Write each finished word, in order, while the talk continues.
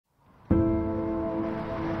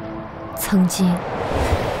曾经，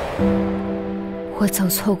我走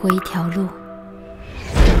错过一条路，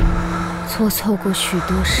做错过许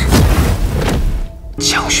多事。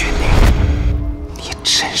江雪宁，你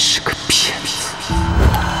真是个骗子！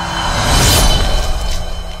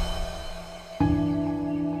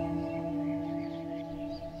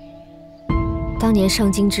当年上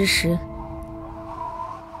京之时，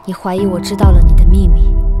你怀疑我知道了你的秘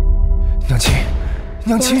密。娘亲，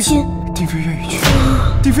娘亲，帝妃愿意去，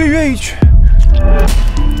帝妃愿意去。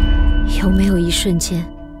有没有一瞬间，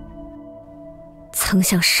曾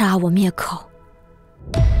想杀我灭口？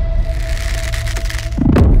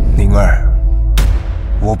宁儿，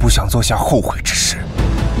我不想做下后悔之事。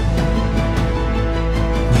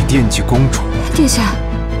你惦记公主，殿下，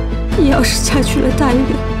你要是嫁去了大院，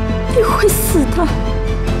你会死的。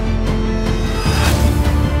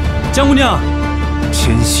江姑娘，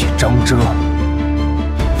天喜张遮，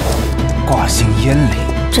挂姓燕里，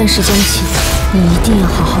战事将起，你一定要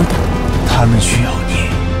好好的。他们需要你，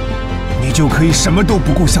你就可以什么都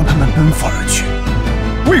不顾向他们奔赴而去。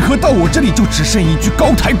为何到我这里就只剩一句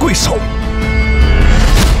高抬贵手？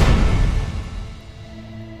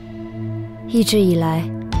一直以来，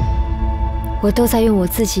我都在用我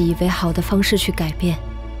自己以为好的方式去改变，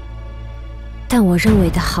但我认为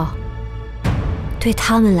的好，对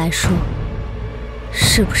他们来说，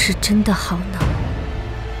是不是真的好呢？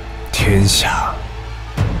天下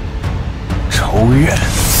仇怨。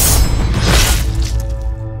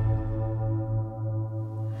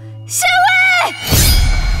谢魏，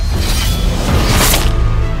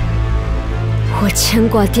我牵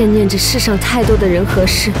挂惦念着世上太多的人和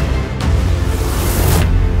事，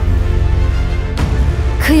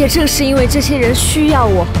可也正是因为这些人需要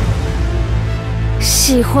我，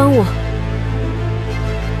喜欢我，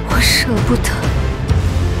我舍不得。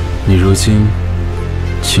你如今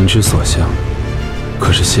情之所向，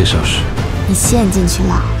可是谢少时？你陷进去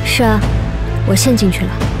了。是啊，我陷进去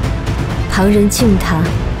了。旁人敬他，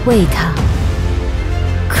为他，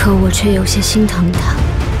可我却有些心疼他。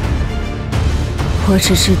我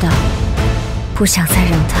只知道，不想再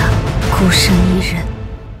让他孤身一人。